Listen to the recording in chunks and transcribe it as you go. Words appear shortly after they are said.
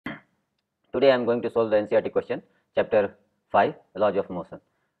Today I am going to solve the NCERT question, chapter 5, Laws of Motion.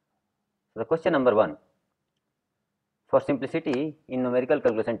 So the question number 1. For simplicity, in numerical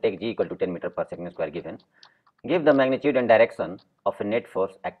calculation, take G equal to 10 meter per second square given. Give the magnitude and direction of a net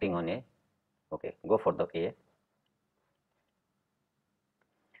force acting on a, okay, go for the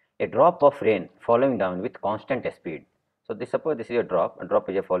a drop of rain falling down with constant speed. So this, suppose this is a drop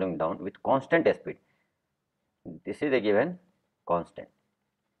is a falling down with constant speed. This is a given constant.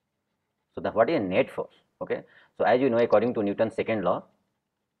 So the what is a net force? Okay. So as you know, according to Newton's second law,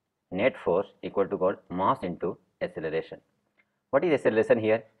 net force equal to called mass into acceleration. What is acceleration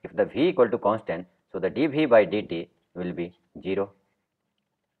here? If the v equal to constant, so the dv by dt will be 0.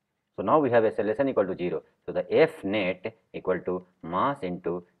 So now we have acceleration equal to 0. So the F net equal to mass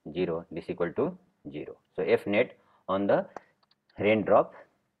into 0, this equal to 0. So F net on the raindrop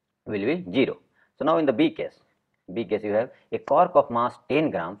will be 0. So now in the B case you have a cork of mass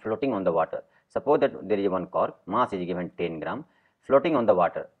 10 gram floating on the water. Suppose that there is one cork, mass is given 10 gram floating on the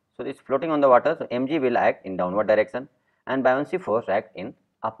water. So this floating on the water, so mg will act in downward direction and buoyancy force act in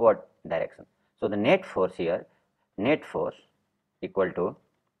upward direction. So the net force here, net force equal to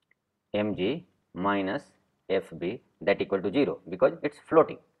mg minus fb, that equal to 0 because it's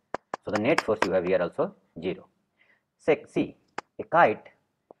floating. So the net force you have here also 0. C, a kite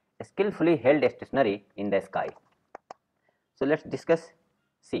skillfully held stationary in the sky. So let's discuss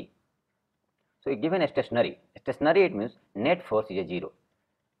C. So given stationary it means net force is a 0.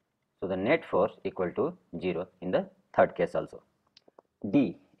 So the net force equal to 0 in the third case also.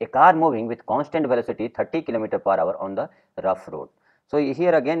 D, a car moving with constant velocity 30 km per hour on the rough road. So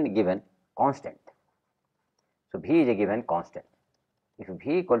here again given constant. So V is a given constant. If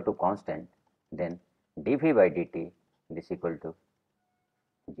V equal to constant, then dV by dt this equal to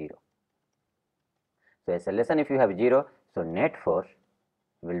 0. So acceleration if you have 0, so net force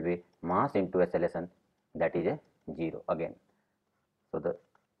will be mass into acceleration, that is a 0 again. So the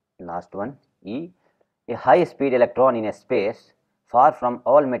last one, E, a high speed electron in a space far from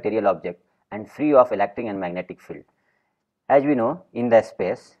all material object and free of electric and magnetic field. As we know, in the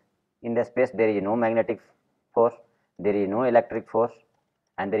space there is no magnetic force, there is no electric force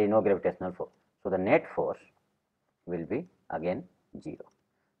and there is no gravitational force. So the net force will be again 0.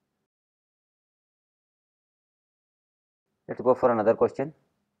 Let us go for another question.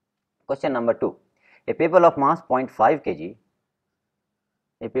 Question number 2. A pebble of mass 0.5 kg,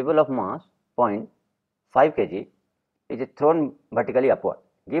 a pebble of mass 0.5 kg is thrown vertically upward.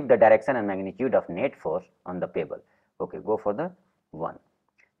 Give the direction and magnitude of net force on the pebble. Okay, go for the 1.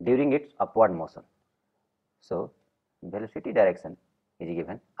 During its upward motion. So velocity direction is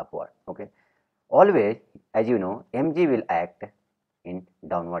given upward. Okay. Always, as you know, mg will act in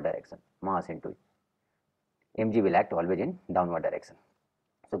downward direction, mass into mg will act always in downward direction.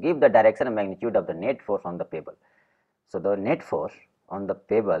 So give the direction and magnitude of the net force on the pebble. So the net force on the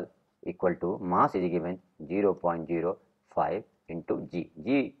pebble equal to mass is given 0.05 into g.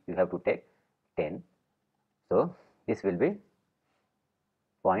 G you have to take 10. So this will be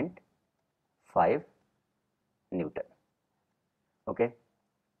 0.5 Newton. Okay.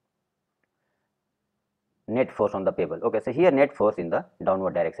 Net force on the pebble. Okay, so here net force in the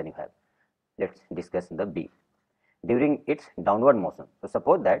downward direction you have. Let's discuss the B. During its downward motion. So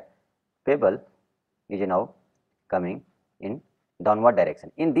suppose that pebble is now coming in downward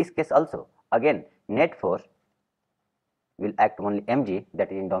direction. In this case also, again net force will act only mg,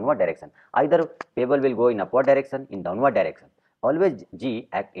 that is in downward direction. Either pebble will go in upward direction, in downward direction. Always g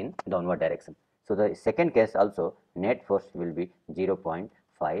act in downward direction. So the second case also net force will be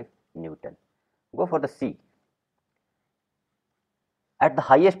 0.5 Newton. Go for the C. At the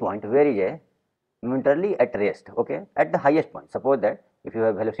highest point, where is a momentarily at rest, okay, at the highest point, suppose that if you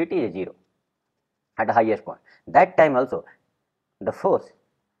have velocity is 0 at the highest point, that time also the force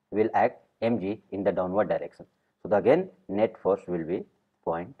will act mg in the downward direction. So the again net force will be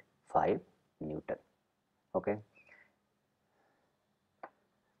 0.5 Newton. Okay.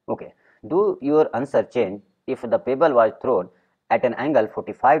 Okay. Do your answer change if the pebble was thrown at an angle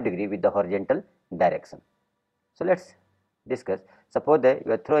 45 degree with the horizontal direction? So let's discuss. Suppose that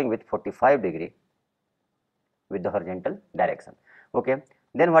you are throwing with 45 degree with the horizontal direction. Okay.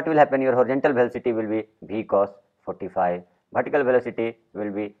 Then what will happen? Your horizontal velocity will be v cos 45, vertical velocity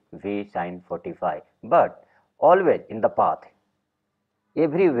will be v sin 45. But always in the path,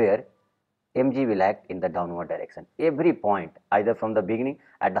 everywhere mg will act in the downward direction. Every point, either from the beginning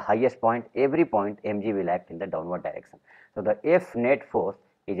at the highest point, every point mg will act in the downward direction. So the F net force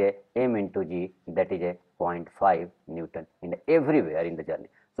is a m into g, that is a 0.5 Newton in everywhere in the journey.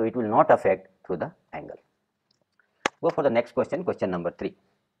 So it will not affect through the angle. Go for the next question, question number 3.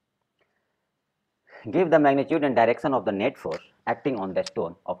 Give the magnitude and direction of the net force acting on the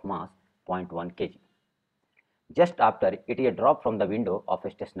stone of mass 0.1 kg. Just after it is a drop from the window of a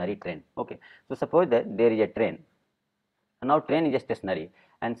stationary train. Okay, so suppose that there is a train. Now train is a stationary,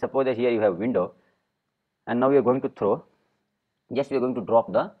 and suppose that here you have window, and now we are going to throw. Just we are going to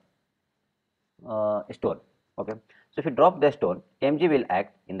drop the stone. Okay, so if you drop the stone, mg will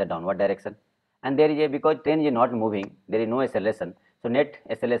act in the downward direction, and there is a, because train is not moving, there is no acceleration, so net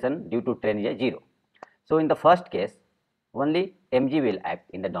acceleration due to train is a 0. So in the first case, only mg will act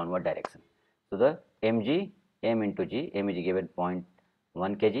in the downward direction. So the mg, m into g, m is given 0.1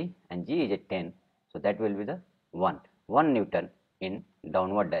 kg and g is a 10, so that will be the 1 Newton in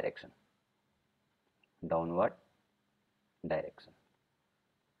downward direction.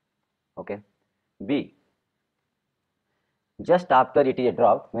 Okay. B, just after it is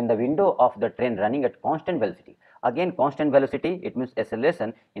dropped, when the window of the train running at constant velocity, again constant velocity, it means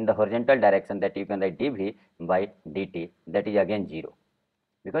acceleration in the horizontal direction, that you can write dv by dt, that is again 0,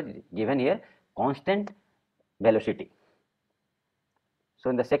 because given here constant velocity. So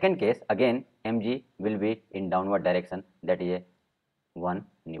in the second case, again mg will be in downward direction, that is a 1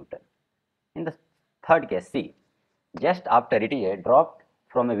 Newton. In the third case, C, just after it is dropped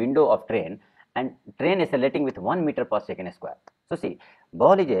from a window of train and train is accelerating with 1 meter per second square. So see,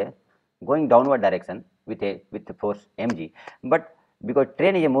 ball is going downward direction with the force mg, but because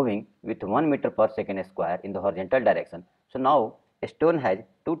train is moving with 1 meter per second square in the horizontal direction, so now a stone has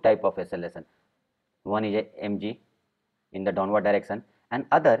two type of acceleration. One is a mg in the downward direction, and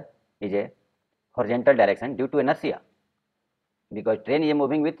other is a horizontal direction due to inertia. Because train is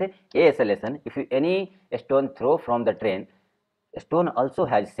moving with a acceleration, if you any stone throw from the train, stone also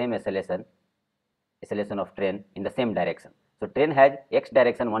has same acceleration of train in the same direction. So train has x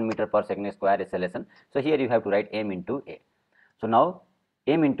direction 1 meter per second square acceleration. So here you have to write m into a. So now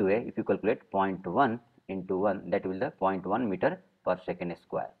m into a, if you calculate 0.1 into 1, that will be the 0.1 meter per second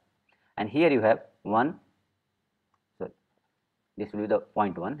square. And here you have 1, so this will be the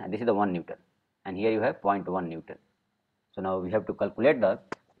 0.1 and this is the 1 Newton, and here you have 0.1 Newton. So now we have to calculate the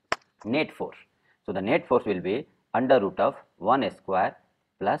net force. So the net force will be under root of 1 square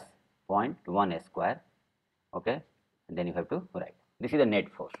plus 0.1 square. Okay, and then you have to write. This is the net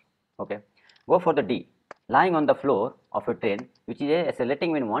force. Okay, go for the D. Lying on the floor of a train which is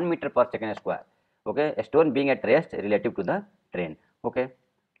accelerating in 1 meter per second square. Okay, a stone being at rest relative to the train. Okay,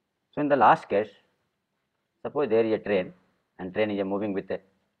 so in the last case, suppose there is a train and train is moving with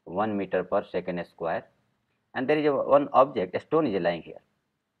 1 meter per second square, and there is one object, a stone is lying here.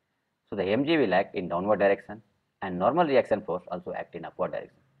 So the mg will act in downward direction, and normal reaction force also act in upward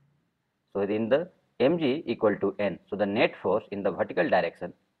direction. So in the mg equal to n, so the net force in the vertical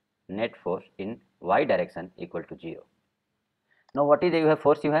direction, net force in y direction equal to 0. Now what is the you have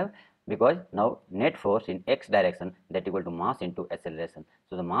force you have? Because now net force in x direction, that equal to mass into acceleration.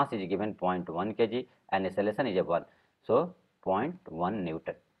 So the mass is given 0.1 kg and acceleration is a 1, so 0.1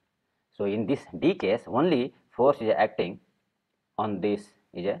 Newton. So in this D case, only force is acting on this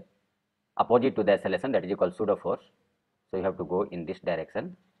is a opposite to the acceleration, that is called pseudo force. So you have to go in this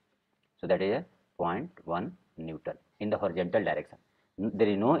direction. So that is a 0.1 Newton in the horizontal direction. There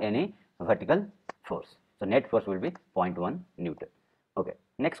is no any vertical force. So net force will be 0.1 Newton. Okay.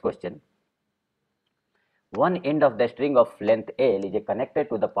 Next question. One end of the string of length L is connected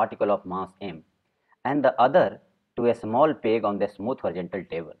to the particle of mass m, and the other to a small peg on the smooth horizontal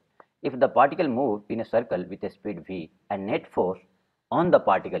table. If the particle moves in a circle with a speed v and net force on the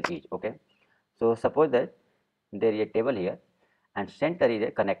particle is, okay, so suppose that there is a table here and center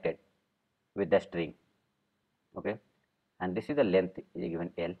is connected with the string, okay, and this is the length is given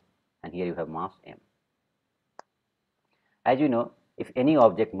L, and here you have mass m. As you know, if any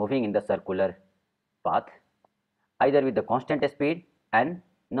object moving in the circular path, either with the constant speed and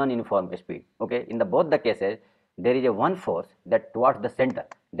non-uniform speed, okay, in the both the cases there is a one force that towards the center,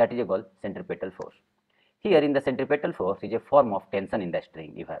 that is called centripetal force. Here in the centripetal force is a form of tension in the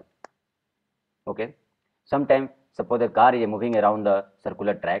string you have. Okay, sometimes suppose the car is moving around the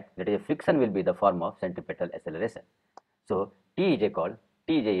circular track, that is a friction will be the form of centripetal acceleration. So T is called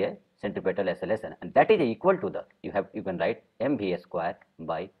a centripetal acceleration, and that is equal to the you can write mv square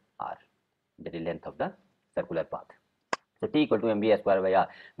by r, that is length of the circular path. So T equal to mv square by r,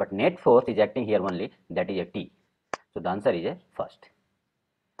 but net force is acting here only, that is a T. So the answer is a first.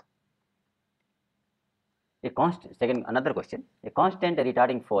 A constant, second, another question. A constant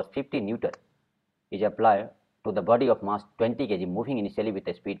retarding force 50 Newton is applied to the body of mass 20 kg moving initially with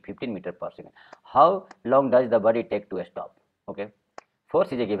a speed 15 meter per second. How long does the body take to stop? Okay,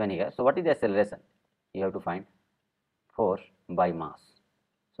 force is given here. So what is the acceleration? You have to find force by mass.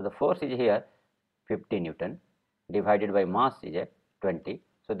 So the force is here 50 Newton divided by mass is a 20.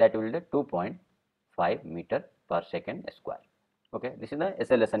 So that will be 2.5 meter per second square. Okay, this is the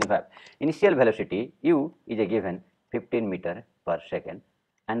SI lesson you have. Initial velocity u is a given 15 meter per second,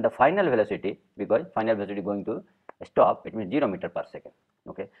 and the final velocity, because final velocity going to stop, it means 0 meter per second.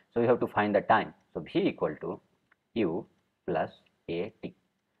 Okay, so you have to find the time. So v equal to u plus a t.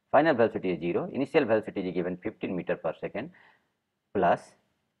 Final velocity is 0, initial velocity is given 15 meter per second, plus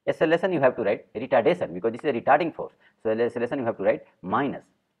acceleration you have to write retardation, because this is a retarding force. So acceleration you have to write minus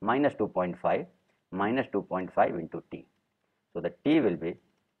 2.5 into t. So the t will be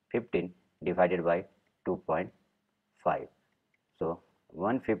 15 divided by 2.5. So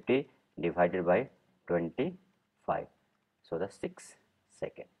 150 divided by 25. So the 6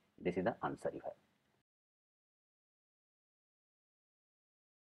 second. This is the answer you have.